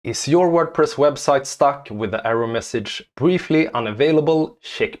Is your WordPress website stuck with the error message briefly unavailable?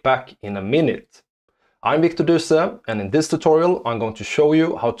 Check back in a minute. I'm Duse, and in this tutorial I'm going to show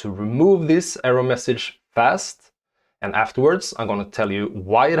you how to remove this error message fast, and afterwards I'm going to tell you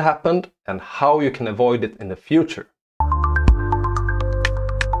why it happened and how you can avoid it in the future.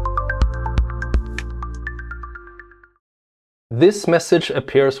 This message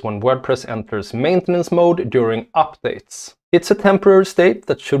appears when WordPress enters maintenance mode during updates. It's a temporary state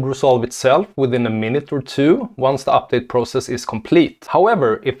that should resolve itself within a minute or two once the update process is complete.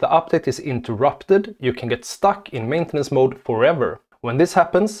 However, if the update is interrupted, you can get stuck in maintenance mode forever. When this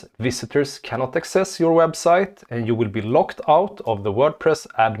happens, visitors cannot access your website and you will be locked out of the WordPress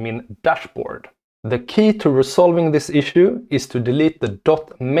admin dashboard. The key to resolving this issue is to delete the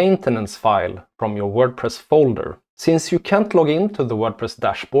 .maintenance file from your WordPress folder. Since you can't log in to the WordPress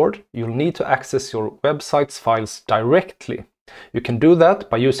dashboard, you'll need to access your website's files directly. You can do that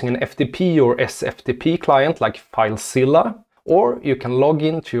by using an FTP or SFTP client like FileZilla, or you can log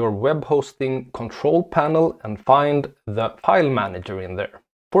into your web hosting control panel and find the file manager in there.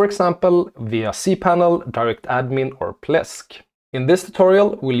 For example, via cPanel, Direct Admin or Plesk. In this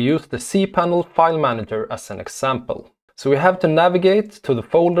tutorial, we'll use the cPanel file manager as an example. So we have to navigate to the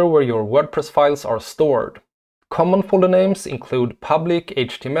folder where your WordPress files are stored. Common folder names include public,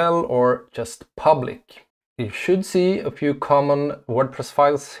 HTML, or just public. You should see a few common WordPress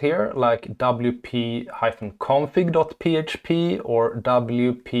files here, like wp-config.php or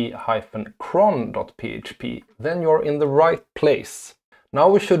wp-cron.php. Then you're in the right place. Now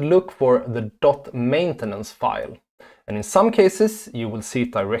we should look for the .maintenance file. And in some cases, you will see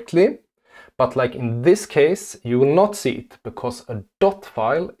it directly. But like in this case, you will not see it because a .dot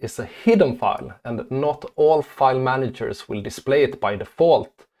file is a hidden file and not all file managers will display it by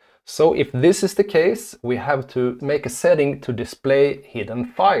default. So if this is the case, we have to make a setting to display hidden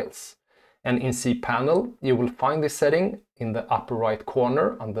files. And in cPanel, you will find this setting in the upper right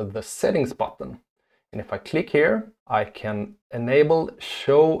corner under the settings button. And if I click here, I can enable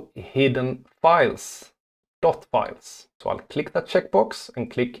show hidden files, .dot files. So I'll click that checkbox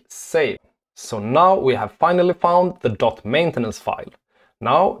and click save. So now we have finally found the .maintenance file.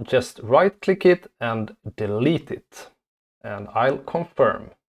 Now just right click it and delete it. And I'll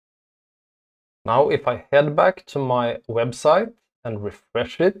confirm. Now if I head back to my website and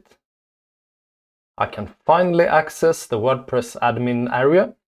refresh it, I can finally access the WordPress admin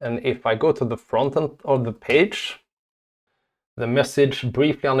area. And if I go to the front end of the page, the message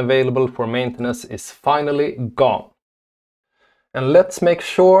briefly unavailable for maintenance is finally gone. And let's make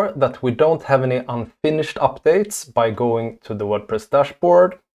sure that we don't have any unfinished updates by going to the WordPress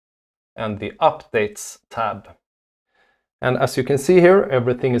dashboard and the Updates tab. And as you can see here,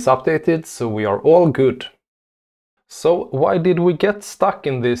 everything is updated, so we are all good. So why did we get stuck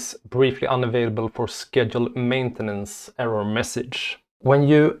in this briefly unavailable for scheduled maintenance error message? When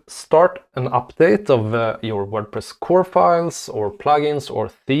you start an update of your WordPress core files or plugins or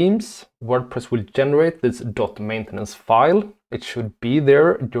themes, WordPress will generate this .maintenance file. It should be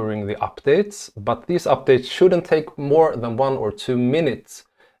there during the updates, but these updates shouldn't take more than 1 or 2 minutes.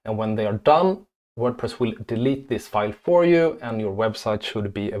 And when they are done, WordPress will delete this file for you and your website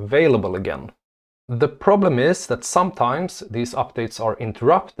should be available again. The problem is that sometimes these updates are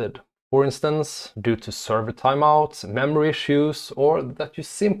interrupted. For instance, due to server timeouts, memory issues, or that you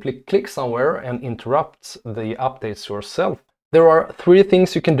simply click somewhere and interrupt the updates yourself. There are 3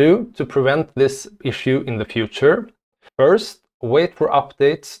 things you can do to prevent this issue in the future. First, wait for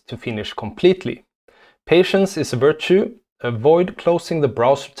updates to finish completely. Patience is a virtue. Avoid closing the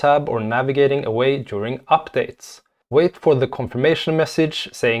browser tab or navigating away during updates. Wait for the confirmation message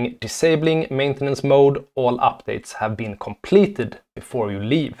saying disabling maintenance mode, all updates have been completed before you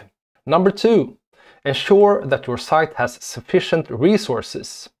leave. Number 2, ensure that your site has sufficient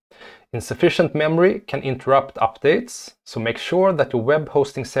resources. Insufficient memory can interrupt updates, so make sure that your web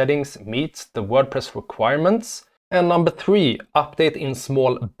hosting settings meet the WordPress requirements. And number 3, update in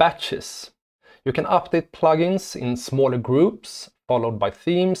small batches. You can update plugins in smaller groups, followed by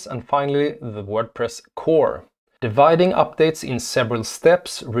themes, and finally the WordPress core. Dividing updates in several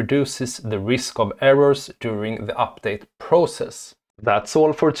steps reduces the risk of errors during the update process. That's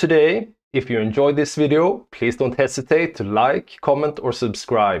all for today. If you enjoyed this video, please don't hesitate to like, comment or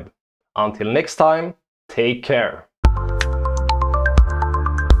subscribe. Until next time, take care.